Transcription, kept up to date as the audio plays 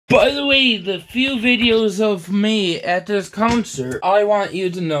By the way, the few videos of me at this concert, I want you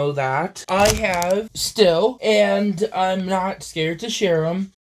to know that I have still, and I'm not scared to share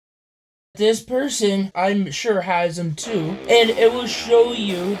them. This person, I'm sure, has them too, and it will show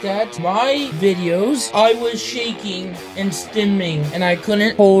you that my videos, I was shaking and stimming, and I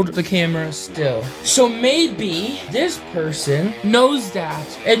couldn't hold the camera still. So maybe this person knows that,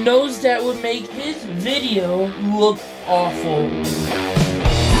 and knows that would make his video look awful.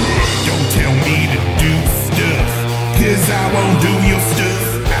 Don't tell me to do stuff, 'cause I won't do your stuff.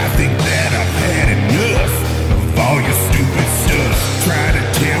 I think that I've had enough of all your stupid stuff. Try to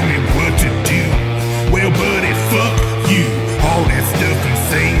tell me what to do. Well, buddy, fuck you. All that stuff you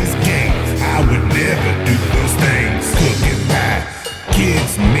say is gay. I would never do those things. Cooking my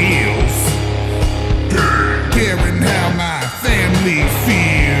kids' meals, caring how my family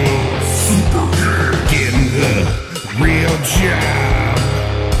feels, getting a real job,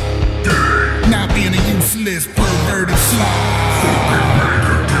 not being a useless perverted slob,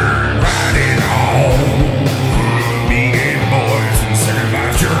 riding on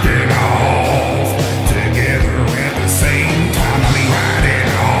jerking off together at the same time. I mean, riding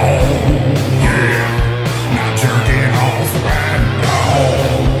on, yeah, not jerking off, riding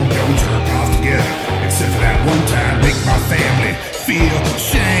on. Don't jerk off together, except for that one time. Make my family feel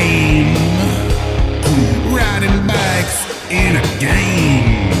shame. Riding bikes in a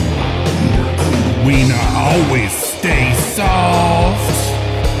game. We not always stay soft.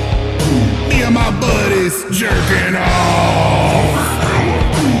 Me and my buddies jerking off.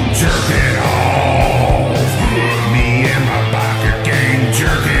 Jerking off. Me and my biker gang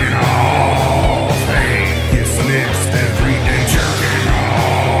jerking off. Hey, it's next every day jerking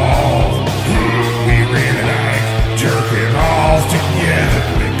off. We really like jerking off together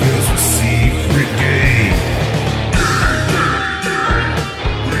because we're secret gay.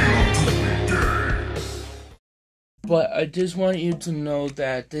 But I just want you to know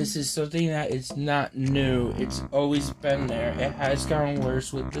that this is something that is not new. It's always been there. It has gotten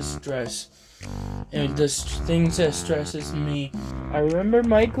worse with the stress and the things that stresses me. I remember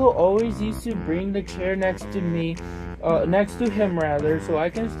Michael always used to bring the chair next to me, next to him rather, so I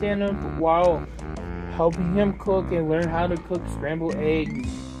can stand up while helping him cook and learn how to cook scrambled eggs.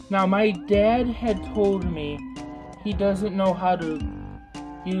 Now my dad had told me he doesn't know how to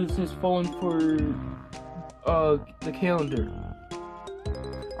use his phone for the calendar.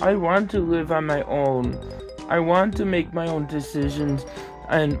 I want to live on my own. I want to make my own decisions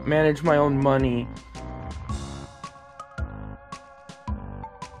and manage my own money.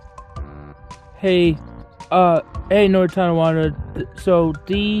 Hey, North Tonawanda, so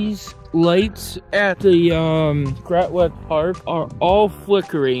these lights at the Gratwet Park are all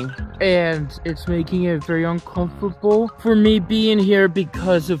flickering, and it's making it very uncomfortable for me being here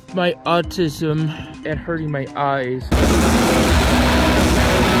because of my autism and hurting my eyes.